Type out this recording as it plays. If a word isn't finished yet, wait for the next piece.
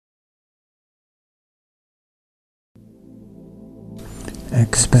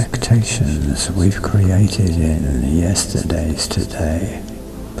Expectations we've created in yesterday's today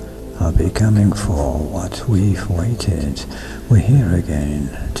are becoming for what we've waited. We're here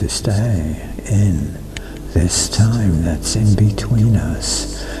again to stay in this time that's in between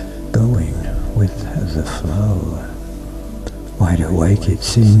us, going with the flow. Wide awake it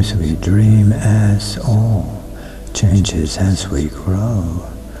seems we dream as all changes as we grow.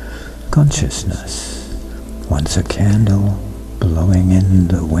 Consciousness, once a candle blowing in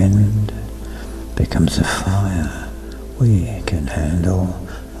the wind, becomes a fire we can handle,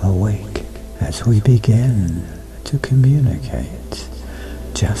 awake as we begin to communicate,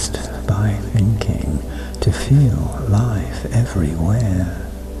 just by thinking, to feel life everywhere.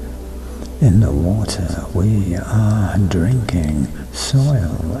 In the water we are drinking,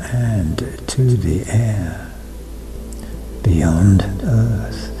 soil and to the air. Beyond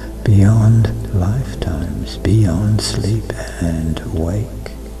earth, beyond lifetimes, beyond sleep and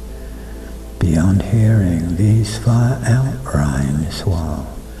wake, beyond hearing these far out rhymes while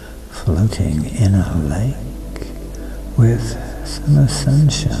floating in a lake, with summer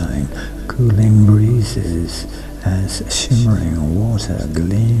sunshine, cooling breezes as shimmering water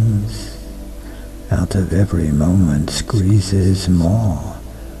gleams, out of every moment squeezes more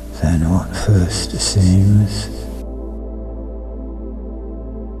than what first seems.